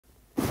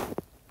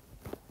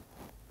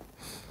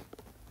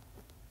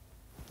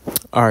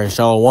All right,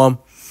 Shalom.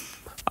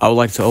 I would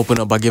like to open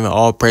up by giving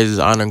all praises,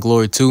 honor, and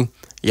glory to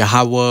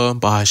Yahweh,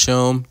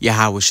 Bahashem,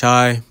 Yahweh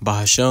Shai,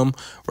 Bahashem,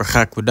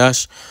 Rachak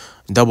Wadash.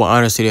 Double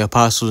honors to the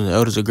apostles and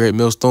elders of Great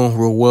Millstone,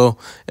 rule well,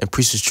 and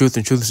preach the truth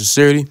and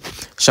sincerity.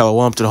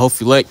 Shalom to the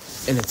hopeful elect.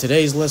 And in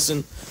today's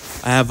lesson,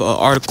 I have an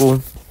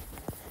article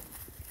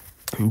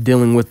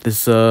dealing with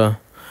this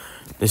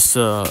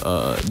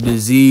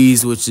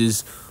disease, which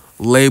is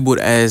labeled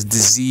as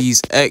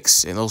disease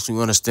X, and also we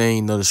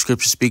understand, the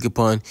scriptures speak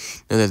upon,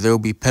 that there will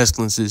be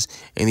pestilences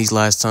in these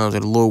last times,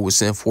 that the Lord will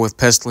send forth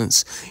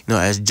pestilence,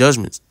 as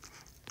judgments.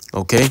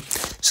 Okay,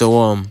 so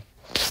I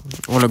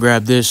want to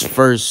grab this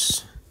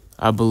first.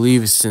 I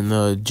believe it's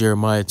in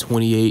Jeremiah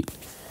 28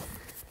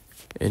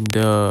 and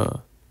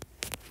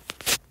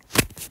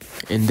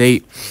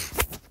date.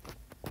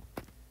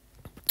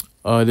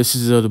 This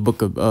is the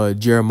book of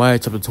Jeremiah,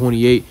 chapter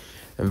 28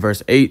 and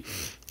verse 8.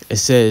 It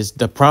says,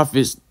 "The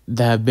prophets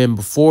that have been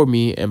before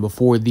me and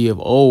before thee of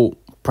old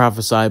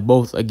prophesied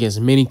both against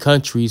many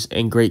countries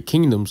and great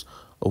kingdoms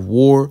of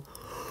war."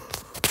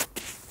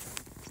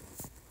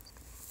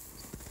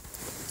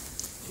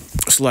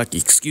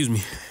 Excuse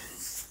me.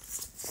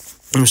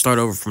 Let me start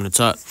over from the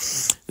top.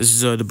 This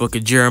is the book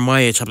of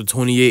Jeremiah, chapter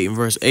 28 and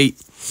verse 8.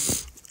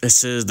 It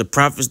says, "The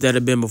prophets that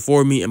have been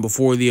before me and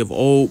before thee of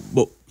old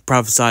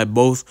prophesied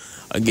both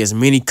against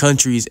many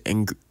countries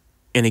and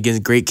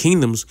against great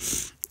kingdoms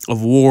of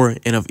war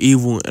and of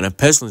evil and of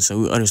pestilence."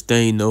 And we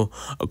understand,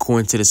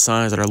 according to the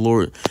signs that our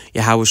Lord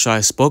Yahweh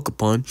Shai spoke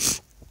upon.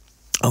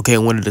 Okay,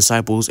 when the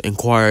disciples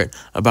inquired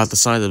about the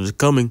signs of his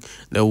coming,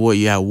 that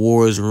you have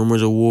wars,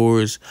 rumors of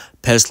wars,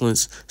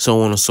 pestilence,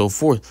 so on and so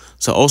forth.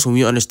 So also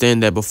we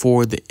understand that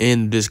before the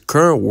end of this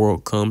current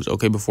world comes,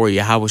 before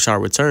Yahweh Shai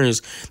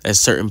returns, that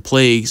certain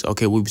plagues,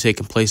 will be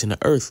taking place in the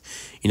earth.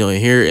 And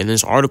here in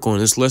this article, in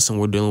this lesson,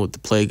 we're dealing with the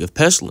plague of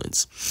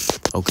pestilence.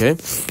 Okay.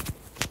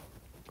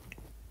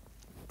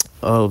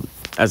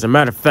 As a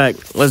matter of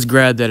fact, let's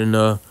grab that in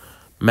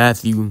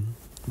Matthew,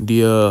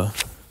 the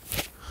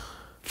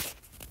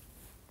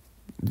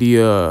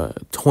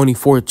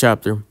 24th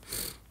chapter,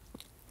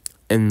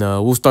 and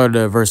we'll start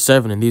at verse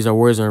 7. And these are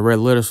words in red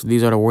letters. So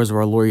these are the words of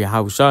our Lord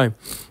Yahweh Shai.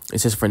 It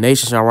says, "For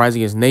nation shall rise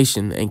against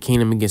nation, and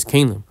kingdom against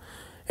kingdom,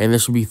 and there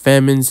shall be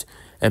famines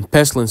and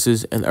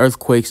pestilences and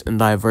earthquakes in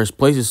diverse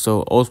places."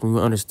 So ultimately,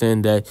 we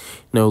understand that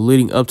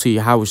leading up to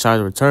Yahweh Shai's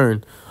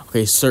return,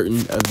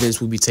 certain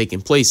events will be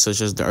taking place, such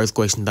as the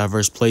earthquakes in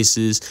diverse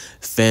places,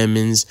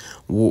 famines,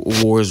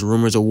 wars,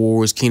 rumors of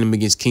wars, kingdom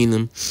against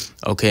kingdom,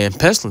 and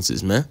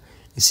pestilences, man.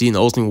 You see, and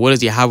ultimately, what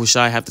does Yahweh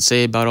Shai have to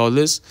say about all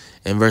this?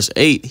 In verse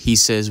 8, he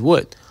says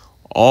what?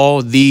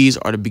 All these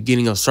are the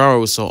beginning of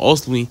sorrows. So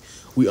ultimately,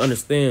 we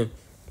understand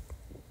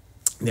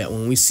that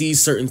when we see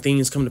certain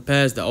things come to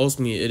pass, that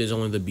ultimately it is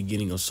only the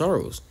beginning of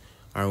sorrows.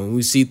 All right, when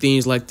we see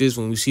things like this,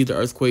 when we see the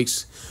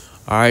earthquakes,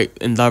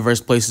 in diverse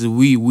places,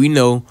 we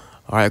know,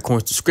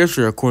 according to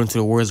scripture, according to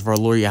the words of our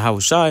Lord Yahweh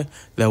Shai,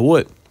 that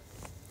what?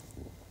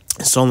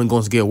 It's only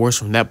going to get worse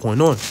from that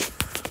point on.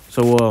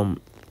 So,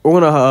 we're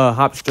going to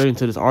hop straight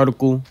into this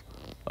article,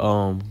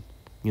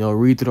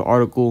 read through the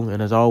article,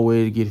 and as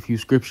always, get a few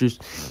scriptures,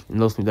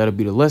 and that'll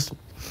be the lesson,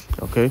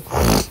 okay?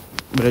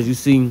 But as you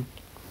see,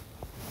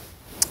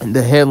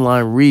 the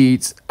headline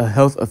reads,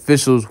 "Health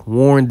officials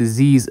warn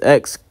disease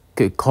X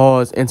could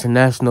cause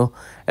international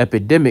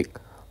epidemic.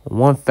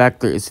 One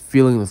factor is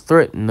feeling the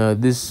threat." And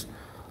this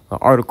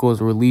article is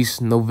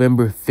released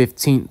November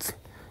 15th,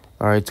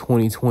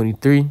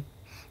 2023,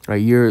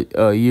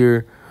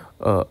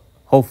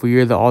 hopeful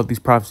year that all these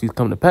prophecies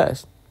come to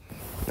pass.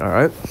 All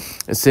right.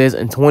 It says,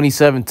 in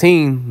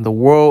 2017, the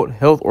World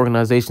Health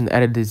Organization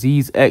added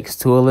disease X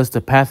to a list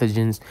of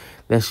pathogens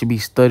that should be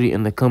studied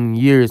in the coming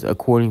years,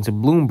 according to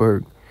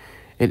Bloomberg.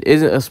 It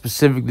isn't a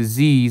specific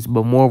disease,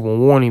 but more of a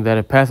warning that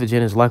a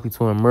pathogen is likely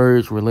to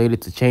emerge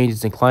related to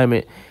changes in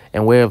climate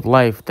and way of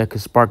life that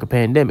could spark a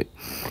pandemic.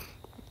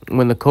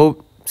 When the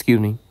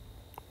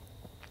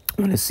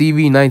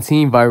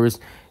CV-19 virus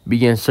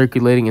began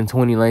circulating in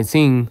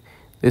 2019,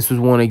 this was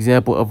one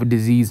example of a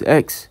disease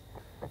X.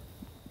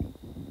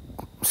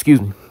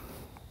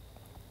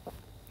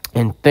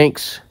 And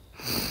thanks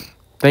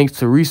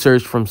to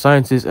research from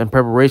scientists and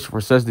preparation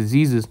for such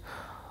diseases,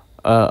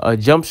 a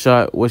jump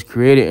shot was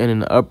created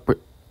in an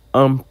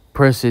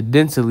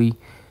unprecedentedly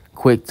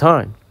quick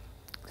time.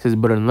 It says,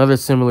 but another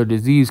similar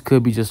disease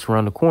could be just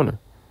around the corner.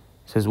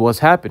 It says, what's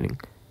happening?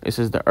 It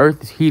says the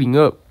Earth is heating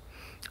up.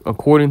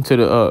 According to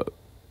the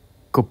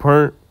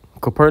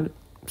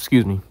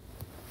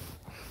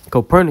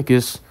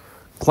Copernicus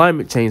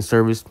Climate Change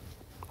Service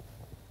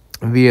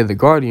via The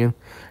Guardian,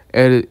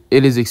 it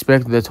is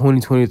expected that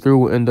 2023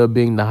 will end up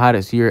being the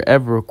hottest year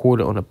ever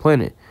recorded on the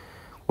planet.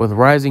 With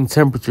rising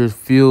temperatures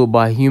fueled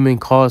by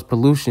human-caused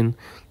pollution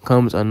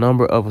comes a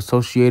number of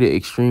associated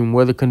extreme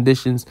weather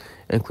conditions,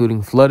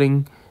 including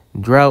flooding,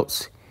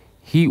 droughts,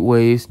 heat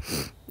waves,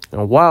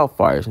 and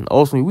wildfires. And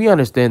ultimately, we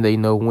understand that,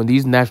 when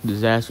these natural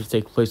disasters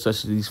take place,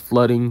 such as these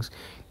floodings,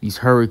 these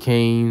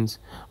hurricanes,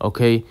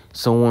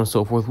 so on and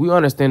so forth, we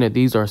understand that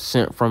these are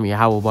sent from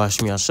Yahweh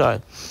Bashmi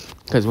Ashai.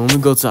 Because when we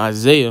go to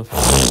Isaiah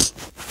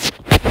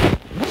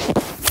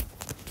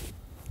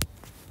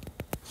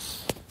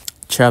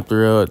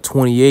chapter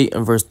 28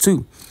 and verse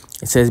 2,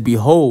 it says,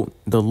 "Behold,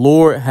 the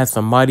Lord hath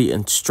a mighty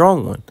and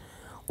strong one,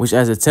 which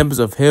as a tempest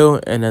of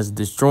hell and as a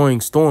destroying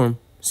storm,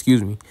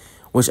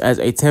 which as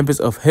a tempest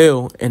of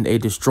hell and a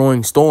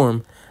destroying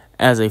storm,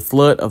 as a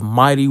flood of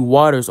mighty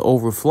waters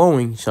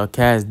overflowing, shall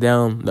cast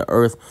down the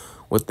earth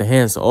with the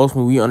hands." So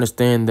ultimately, we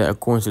understand that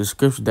according to the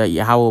scripture that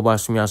Yahweh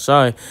Bashim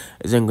Yashai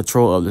is in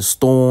control of the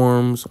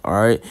storms,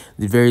 all right,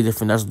 the very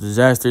different natural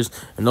disasters.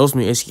 And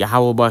ultimately, it's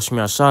Yahweh Bashim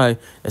Yashai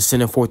that's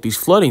sending forth these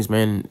floodings,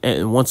 man.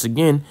 And once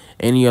again,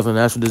 any other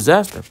natural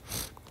disaster.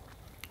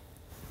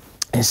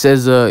 It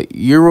says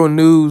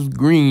Euronews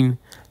Green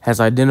has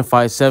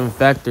identified 7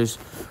 factors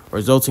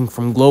resulting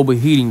from global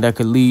heating that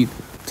could lead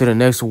to the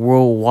next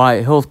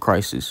worldwide health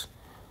crisis.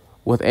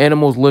 With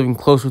animals living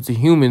closer to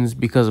humans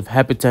because of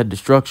habitat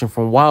destruction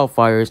from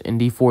wildfires and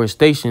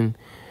deforestation,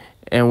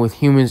 and with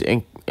humans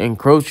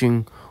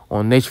encroaching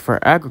on nature for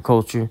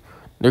agriculture,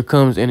 there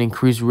comes an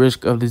increased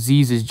risk of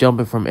diseases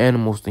jumping from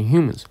animals to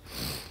humans.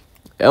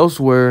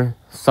 Elsewhere,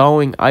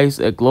 thawing ice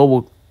at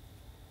global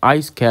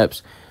ice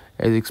caps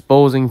is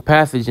exposing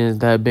pathogens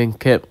that have been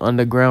kept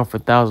underground for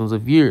thousands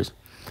of years.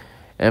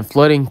 And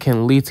flooding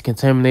can lead to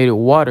contaminated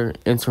water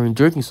entering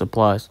drinking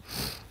supplies.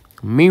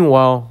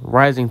 Meanwhile,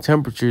 rising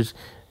temperatures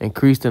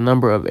increase the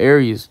number of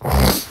areas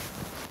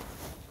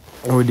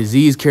where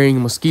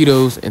disease-carrying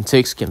mosquitoes and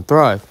ticks can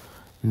thrive,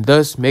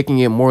 thus making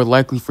it more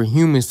likely for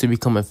humans to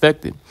become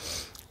infected.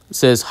 It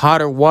says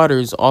hotter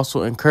waters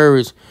also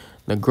encourage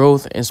the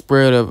growth and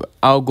spread of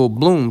algal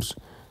blooms,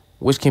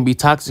 which can be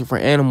toxic for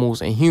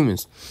animals and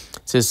humans.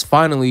 It says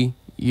finally,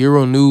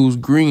 Euronews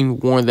Green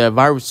warned that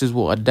viruses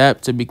will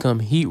adapt to become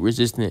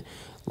heat-resistant,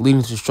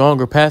 leading to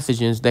stronger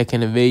pathogens that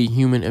can evade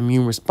human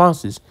immune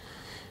responses.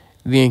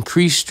 The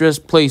increased stress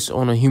placed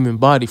on a human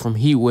body from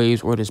heat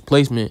waves or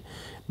displacement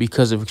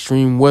because of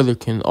extreme weather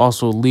can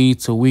also lead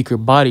to weaker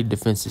body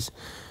defenses.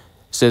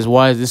 It says,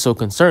 why is this so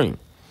concerning?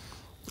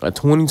 A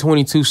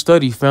 2022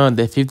 study found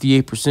that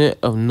 58%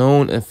 of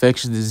known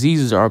infectious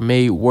diseases are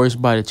made worse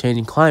by the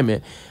changing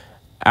climate.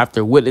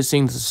 After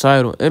witnessing the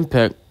societal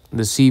impact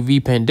the CV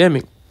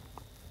pandemic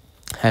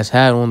has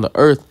had on the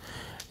earth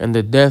and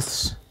the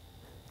deaths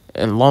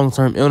and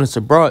long-term illness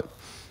it brought,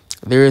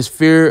 there is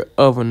fear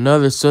of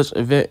another such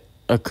event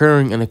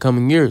occurring in the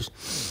coming years.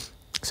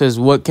 It says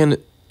what can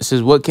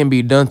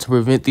be done to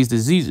prevent these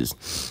diseases.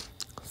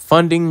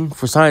 Funding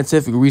for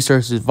scientific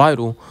research is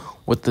vital,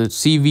 with the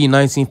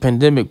CV-19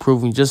 pandemic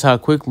proving just how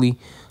quickly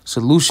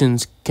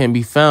solutions can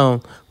be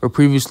found for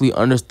previously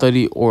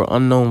understudied or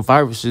unknown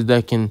viruses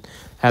that can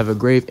have a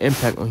grave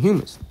impact on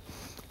humans.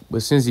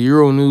 But since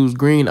Euronews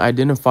Green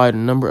identified a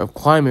number of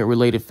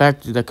climate-related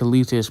factors that could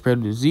lead to the spread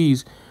of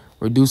disease,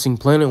 reducing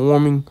planet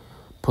warming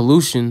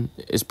pollution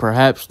is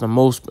perhaps the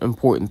most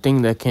important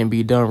thing that can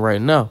be done right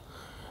now.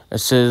 It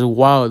says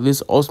while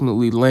this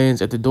ultimately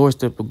lands at the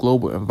doorstep of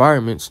global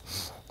environments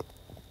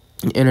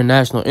and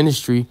international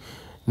industry,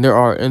 there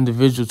are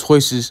individual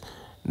choices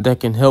that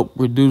can help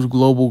reduce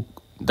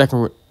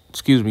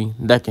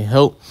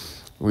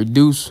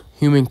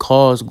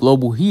human-caused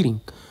global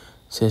heating.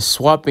 It says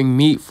swapping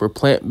meat for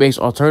plant-based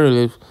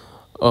alternatives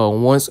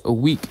once a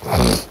week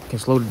can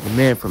slow the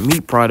demand for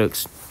meat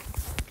products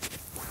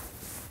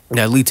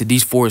that lead to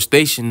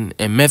deforestation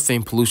and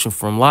methane pollution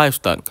from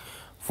livestock,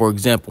 for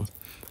example.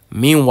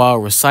 Meanwhile,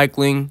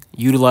 recycling,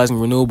 utilizing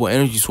renewable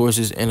energy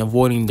sources, and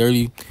avoiding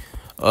dirty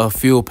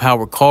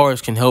fuel-powered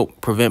cars can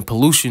help prevent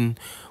pollution,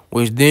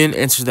 which then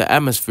enters the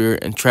atmosphere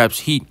and traps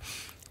heat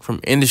from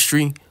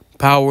industry,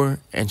 power,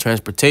 and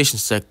transportation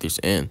sectors.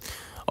 And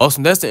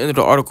also, that's the end of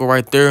the article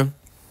right there.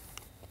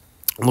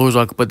 Lord,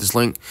 I could put this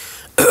link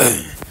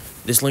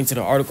to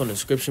the article in the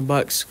description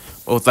box.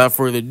 But without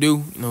further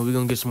ado, we're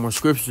going to get some more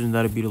scriptures, and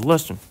that'll be the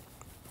lesson.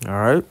 All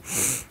right?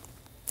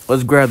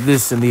 Let's grab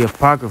this in the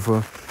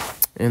Apocrypha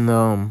in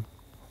the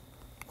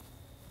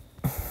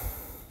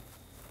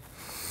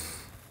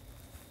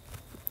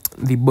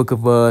book of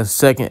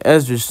 2nd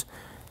Esdras,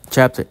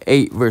 chapter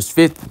 8, verse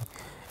 50.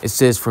 It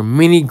says, "For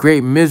many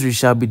great misery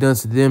shall be done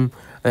to them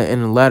that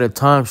in the latter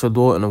time shall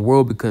dwell in the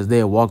world, because they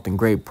have walked in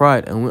great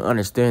pride." And we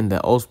understand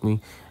that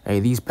ultimately,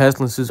 these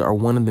pestilences are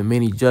one of the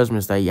many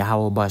judgments that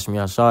Yahweh Bashim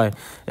Yashai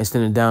is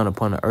sending down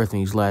upon the earth in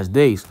these last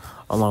days,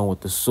 along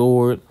with the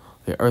sword,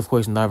 the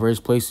earthquakes in diverse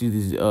places,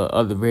 these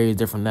other various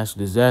different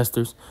natural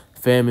disasters,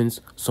 famines,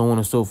 so on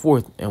and so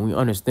forth. And we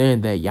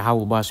understand that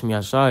Yahweh Bashim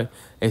Yashai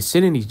is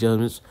sending these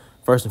judgments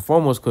first and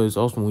foremost, because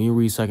also when you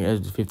read 2nd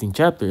Esdras 15th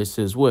chapter, it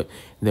says what?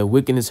 That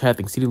wickedness hath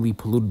exceedingly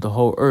polluted the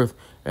whole earth,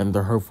 and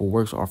their hurtful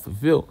works are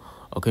fulfilled.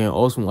 Okay, and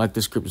ultimately, like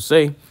the scripture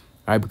say, all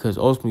right, because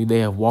ultimately they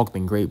have walked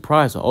in great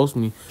pride. So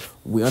ultimately,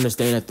 we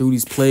understand that through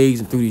these plagues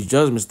and through these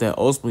judgments, that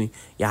ultimately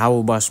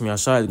Yahweh Bashim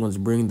Yashai is going to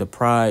bring the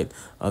pride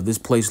of this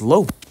place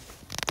low.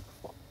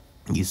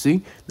 You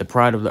see, the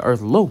pride of the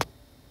earth low.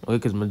 Okay,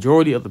 because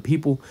majority of the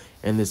people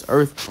in this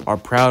earth are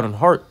proud in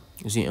heart.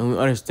 You see, and we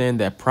understand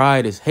that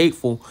pride is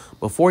hateful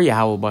before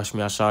Yahweh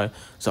Bashmi Ashai.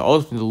 So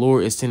ultimately, the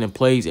Lord is sending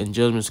plagues and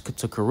judgments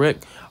to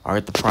correct, all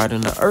right, the pride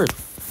in the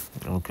earth.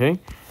 Okay.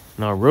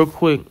 Now, real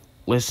quick,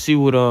 let's see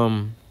what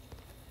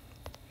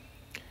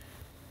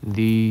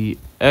the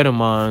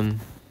Edamon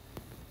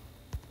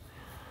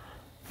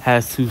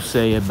has to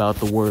say about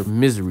the word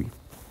misery.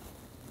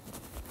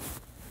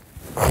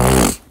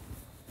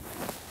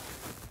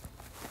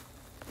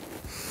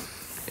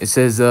 It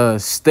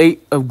says,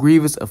 state of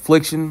grievous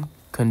affliction,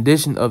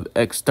 condition of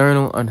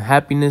external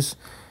unhappiness.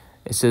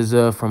 It says,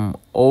 from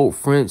Old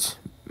French,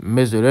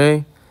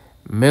 misère,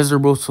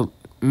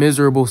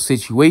 miserable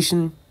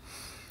situation.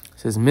 It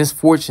says,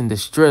 misfortune,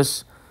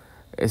 distress.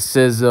 It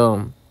says,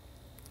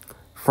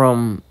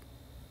 from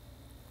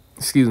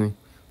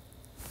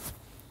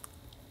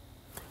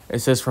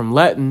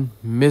Latin,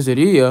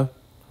 miseria,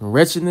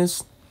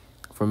 wretchedness.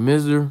 From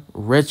miser,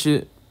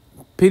 wretched,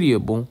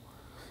 pitiable.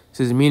 It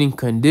says, meaning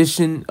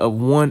condition of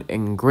one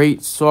in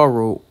great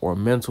sorrow or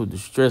mental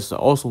distress. So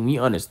also, we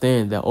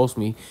understand that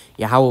ultimately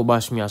Yahweh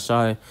Bashmi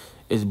Ashai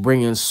is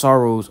bringing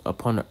sorrows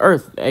upon the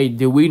earth. Hey,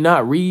 did we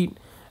not read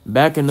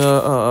back in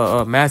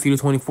Matthew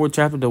the 24th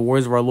chapter the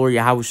words of our Lord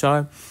Yahweh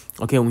Shai?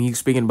 Okay, when he's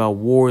speaking about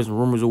wars and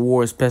rumors of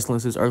wars,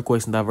 pestilences,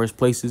 earthquakes in diverse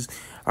places,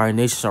 our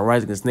nation shall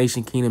rise against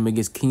nation, kingdom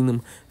against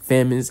kingdom,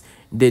 famines.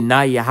 Did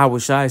not Yahweh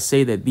Shai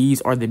say that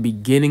these are the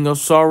beginning of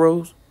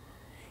sorrows?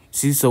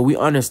 See, so we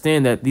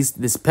understand that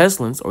this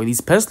pestilence or these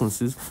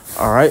pestilences,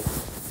 all right,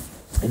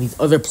 and these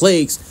other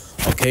plagues,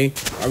 okay,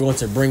 are going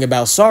to bring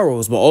about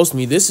sorrows. But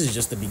ultimately, this is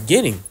just the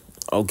beginning,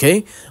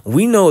 okay?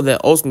 We know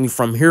that ultimately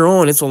from here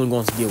on, it's only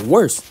going to get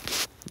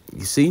worse.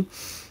 You see?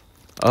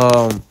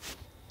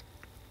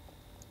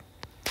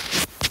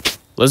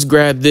 Let's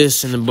grab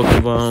this in the book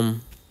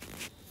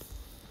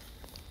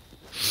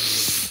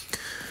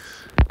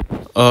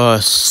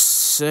of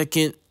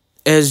Second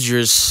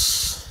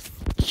Esdras,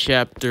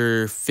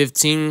 chapter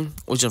 15,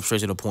 which I'm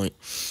straight to the point.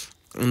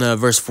 In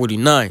verse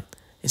 49,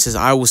 it says,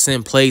 I will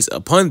send plagues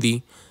upon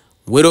thee,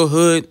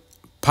 widowhood,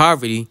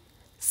 poverty,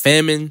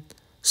 famine,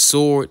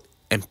 sword,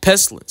 and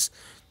pestilence,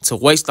 to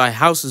waste thy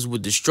houses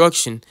with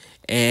destruction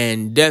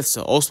and death.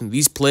 So also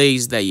these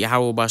plagues that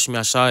Yahweh Bashmi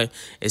Ashai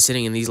is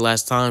sitting in these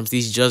last times,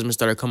 these judgments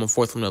that are coming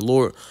forth from the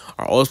Lord,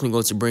 are ultimately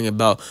going to bring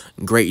about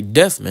great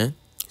death, man.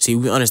 See,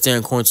 we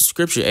understand according to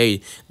scripture,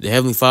 the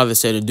Heavenly Father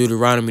said in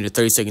Deuteronomy, the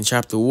 32nd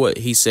chapter, what?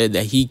 He said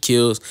that he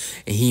kills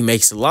and he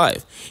makes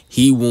alive.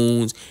 He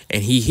wounds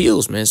and he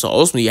heals, man. So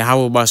ultimately,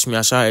 Yahweh Bashmi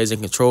Ashai is in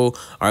control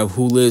of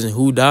who lives and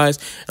who dies,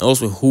 and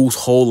also who's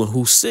whole and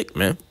who's sick,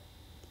 man.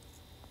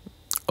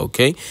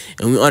 Okay,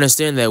 and we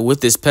understand that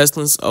with this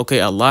pestilence, okay,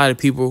 a lot of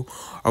people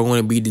are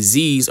going to be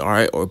diseased, all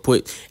right, or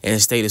put in a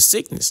state of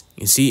sickness,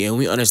 you see, and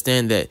we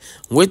understand that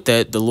with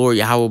that, the Lord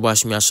Yahweh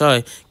Bashmi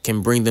Ashai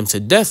can bring them to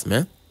death,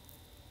 man.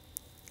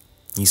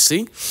 You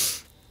see?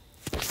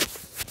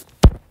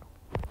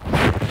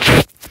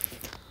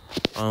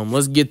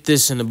 Let's get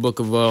this in the book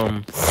of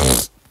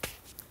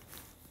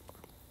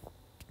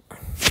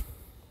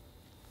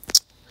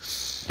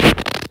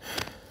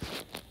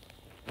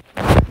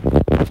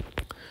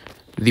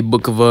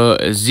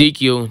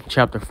Ezekiel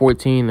chapter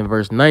 14 and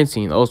verse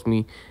 19.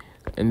 Ultimately,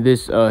 and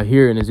this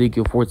here in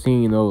Ezekiel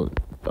 14,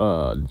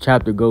 the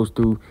chapter goes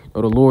through, the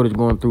Lord is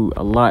going through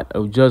a lot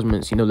of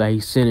judgments, that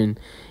he's sending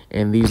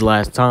in these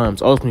last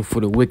times, ultimately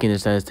for the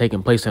wickedness that has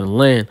taken place in the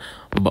land.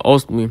 But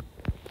ultimately,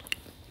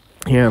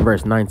 here in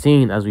verse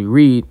 19, as we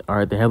read, all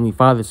right, the Heavenly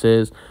Father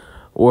says,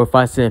 or if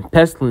I send a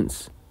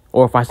pestilence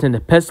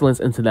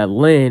into that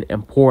land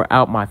and pour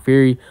out my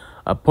fury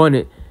upon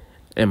it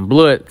and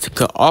blood to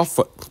cut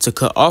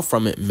off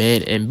from it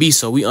man and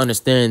beast. So we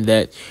understand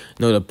that,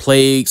 the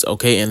plagues,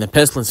 okay, and the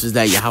pestilences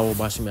that Yahweh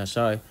Bashmi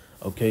Ashai,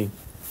 okay,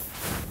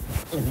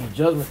 and the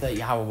judgments that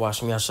Yahweh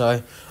Bashmi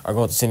Ashai are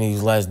going to send in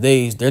these last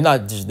days, they're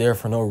not just there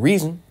for no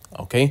reason,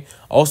 okay?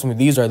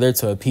 Ultimately, these are there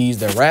to appease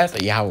the wrath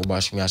of Yahweh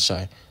Bashmi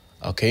Ashai,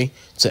 okay,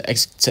 to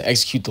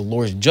execute the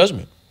Lord's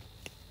judgment,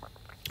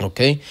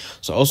 okay?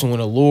 So also when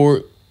the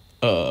Lord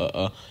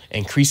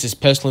increases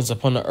pestilence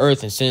upon the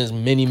earth and sends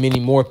many, many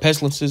more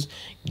pestilences,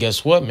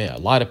 guess what, man? A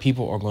lot of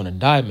people are going to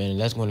die, man,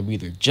 and that's going to be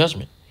their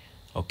judgment,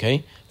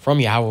 okay, from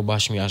Yahweh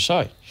Bashmi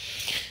Ashai.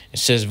 It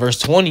says, verse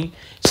 20, it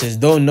says,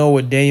 though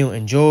Noah, Daniel,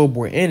 and Job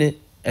were in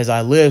it, as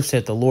I live,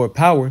 said the Lord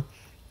power,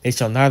 they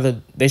shall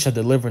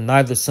deliver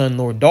neither son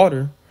nor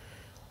daughter.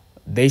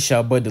 They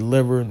shall but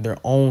deliver their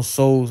own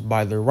souls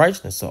by their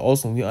righteousness. So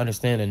also we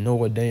understand that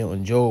Noah, Daniel,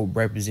 and Job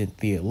represent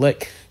the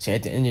elect. So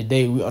at the end of the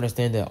day, we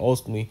understand that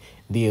ultimately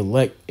the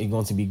elect is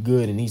going to be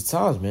good in these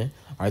times, man.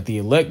 All right, the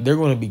elect, they're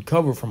going to be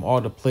covered from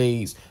all the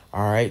plagues,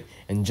 all right,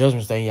 and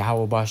judgments that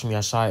Yahweh Bashmi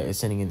Ashai is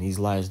sending in these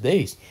last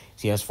days.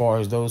 See, as far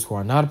as those who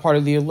are not a part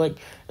of the elect,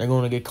 they're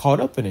going to get caught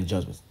up in the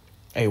judgments.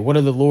 Hey, what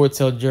did the Lord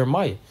tell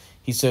Jeremiah?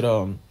 He said,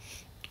 in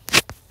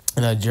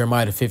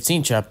Jeremiah the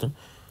 15th chapter,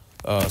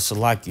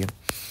 Salakia,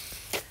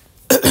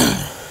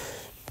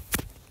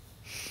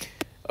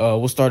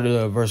 we'll start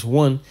at verse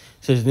 1. It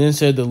says, then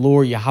said the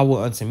Lord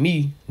Yahweh unto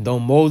me, though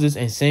Moses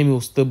and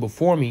Samuel stood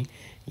before me,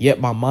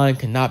 yet my mind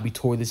cannot be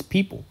toward this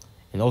people,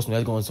 And also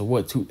that's going to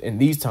what? In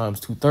these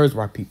times, 2/3 of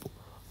our people.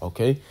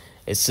 Okay.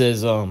 It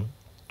says,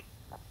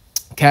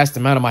 cast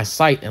them out of my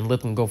sight and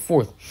let them go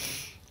forth.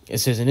 It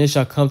says, and it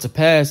shall come to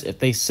pass, if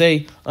they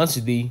say unto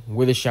thee,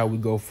 whither shall we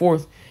go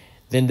forth?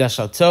 Then thou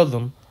shalt tell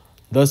them,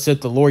 thus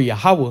saith the Lord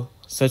Yahweh,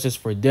 such as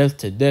for death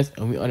to death.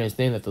 And we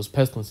understand that those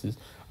pestilences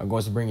are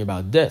going to bring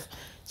about death.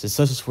 It says,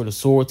 such as for the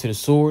sword to the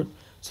sword,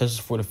 such as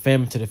for the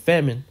famine to the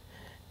famine.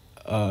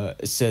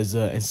 It says,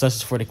 and such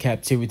as for the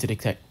captivity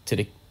to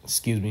the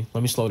excuse me,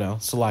 let me slow down.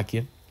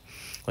 Salakia.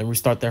 Let me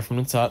restart that from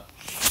the top.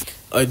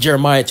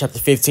 Jeremiah chapter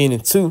 15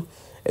 and 2.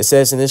 It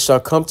says, and it shall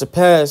come to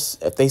pass,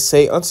 if they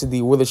say unto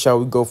thee, whither shall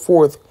we go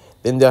forth?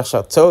 Then thou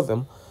shalt tell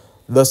them,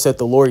 thus saith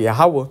the Lord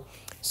Yahweh,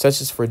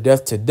 such as for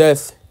death to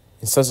death,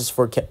 and such as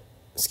for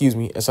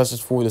and such as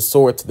for the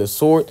sword to the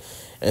sword,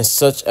 and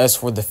such as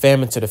for the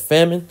famine to the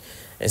famine,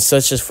 and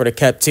such as for the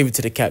captivity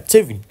to the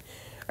captivity.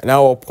 And I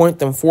will appoint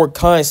them 4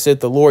 kinds,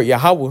 said the Lord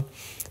Yahweh,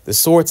 the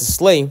sword to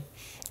slay,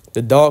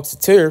 the dogs to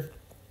tear,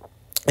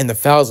 and the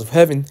fowls of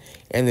heaven,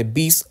 and the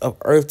beasts of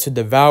earth to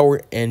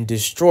devour and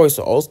destroy.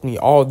 So ultimately,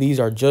 all these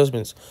are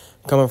judgments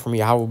coming from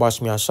Yahweh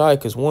Bashmi Ashai.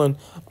 Because one,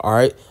 all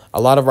right,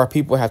 a lot of our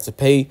people have to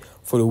pay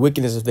for the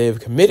wickedness that they have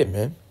committed,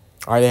 man.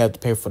 All right, they have to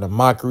pay for the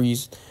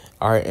mockeries,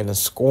 all right, and the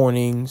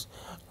scornings,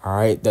 all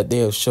right, that they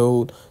have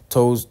showed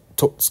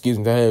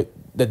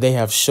that they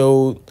have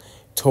showed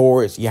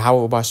towards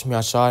Yahweh Bashmi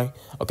Ashai,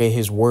 okay,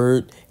 his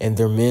word and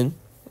their men.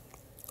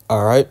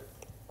 All right.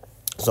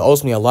 So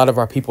ultimately, a lot of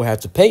our people have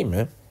to pay,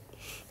 man.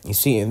 You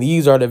see, and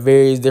these are the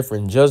various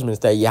different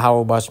judgments that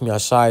Yahweh Bashmi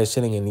Ashai is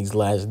sitting in these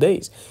last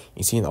days.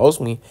 You see, and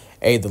ultimately,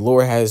 hey, the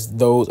Lord has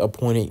those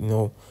appointed,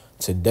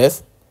 to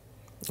death.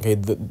 Okay,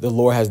 the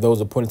Lord has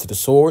those appointed to the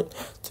sword,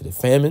 to the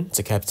famine,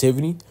 to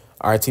captivity,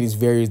 all right, to these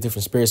various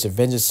different spirits of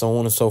vengeance, so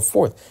on and so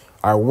forth.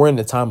 All right, we're in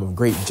the time of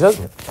great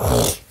judgment.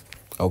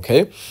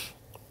 Okay.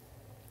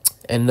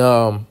 And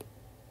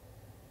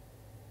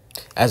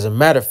as a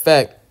matter of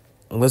fact,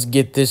 let's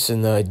get this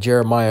in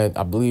Jeremiah.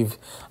 I believe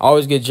I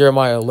always get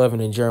Jeremiah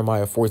 11 and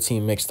Jeremiah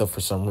 14 mixed up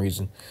for some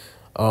reason.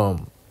 Yeah,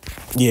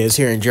 it's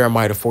here in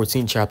Jeremiah the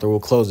 14th chapter. We'll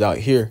close out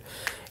here.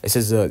 It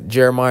says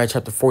Jeremiah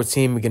chapter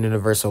 14, beginning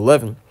of verse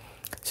 11.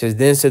 It says,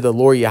 then said the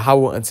Lord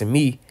Yahweh unto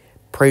me,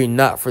 pray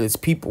not for this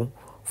people,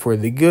 for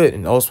the good.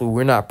 And also,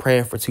 we're not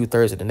praying for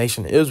 2/3 of the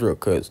nation of Israel,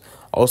 because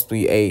also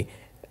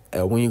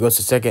when you go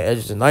to 2nd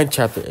Ezra, the 9th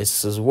chapter, it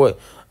says what?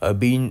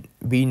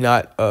 Be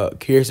not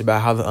curious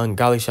about how the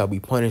ungodly shall be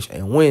punished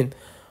and when,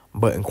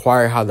 but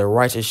inquire how the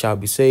righteous shall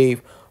be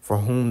saved, for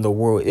whom the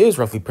world is,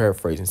 roughly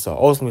paraphrasing. So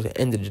ultimately, at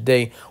the end of the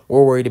day,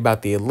 we're worried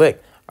about the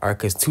elect, all right,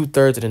 because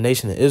 2/3 of the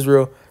nation of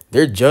Israel,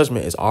 their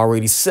judgment is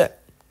already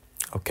set.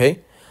 Okay,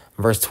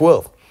 verse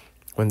 12.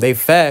 When they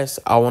fast,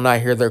 I will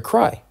not hear their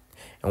cry,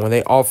 and when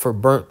they offer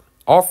burnt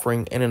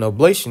offering and an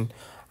oblation,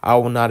 I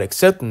will not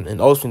accept them.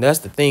 And ultimately, that's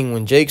the thing.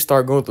 When Jake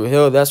start going through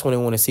hell, that's when they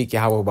want to seek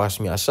Yahweh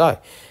Bashmi Ashai.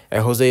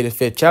 At Hosea the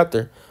 5th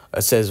chapter,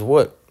 says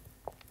what?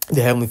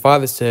 The Heavenly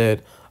Father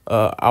said,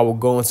 I will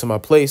go into my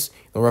place,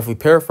 roughly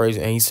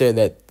paraphrasing, and he said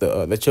that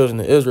the children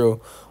of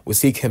Israel will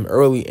seek him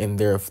early in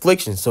their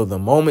affliction. So the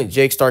moment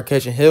Jake start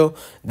catching hell,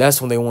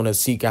 that's when they want to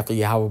seek after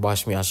Yahweh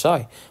Bashmi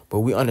Ashai. But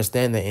we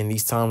understand that in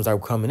these times that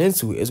we're coming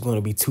into, it's going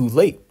to be too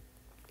late.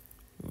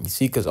 You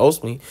see, because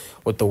ultimately,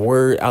 with the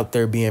word out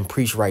there being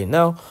preached right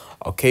now,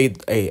 okay,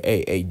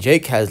 a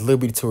Jake has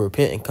liberty to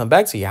repent and come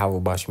back to Yahweh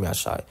Bashmi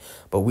Ashai.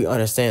 But we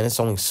understand it's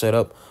only set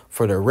up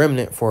for a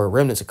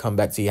remnant to come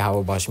back to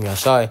Yahweh Bashmi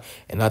Ashai,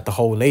 and not the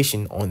whole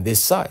nation on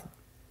this side.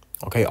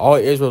 Okay, all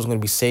Israel is going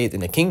to be saved in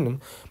the kingdom,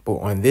 but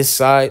on this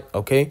side,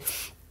 okay,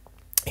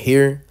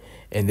 here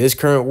in this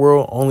current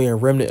world, only a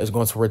remnant is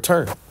going to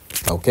return.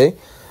 Okay.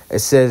 It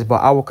says,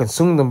 but I will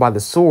consume them by the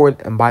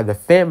sword and by the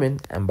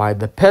famine and by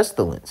the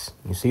pestilence.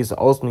 You see, so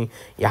ultimately,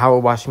 Yahweh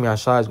Bashmi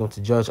Ashai is going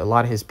to judge a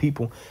lot of his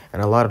people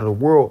and a lot of the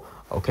world,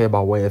 okay, by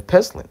way of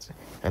pestilence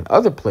and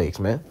other plagues,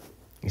 man.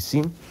 You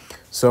see?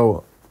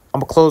 So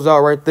I'm going to close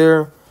out right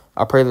there.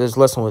 I pray that this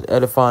lesson was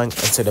edifying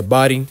unto the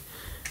body.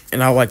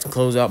 And I would like to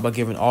close out by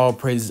giving all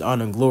praises,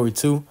 honor, and glory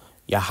to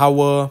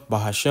Yahweh,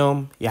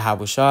 Bahashem,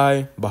 Yahweh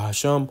Shai,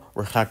 Bahashem,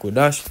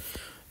 Rechakwadash.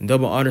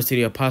 Double honors to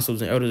the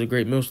apostles and elders of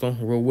Great Millstone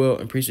who wrote well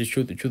and preached the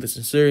truth and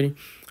sincerity.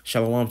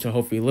 Shalom to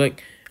hopefully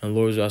elect. And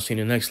Lord, I'll see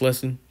you in the next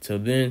lesson. Till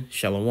then,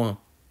 shalom.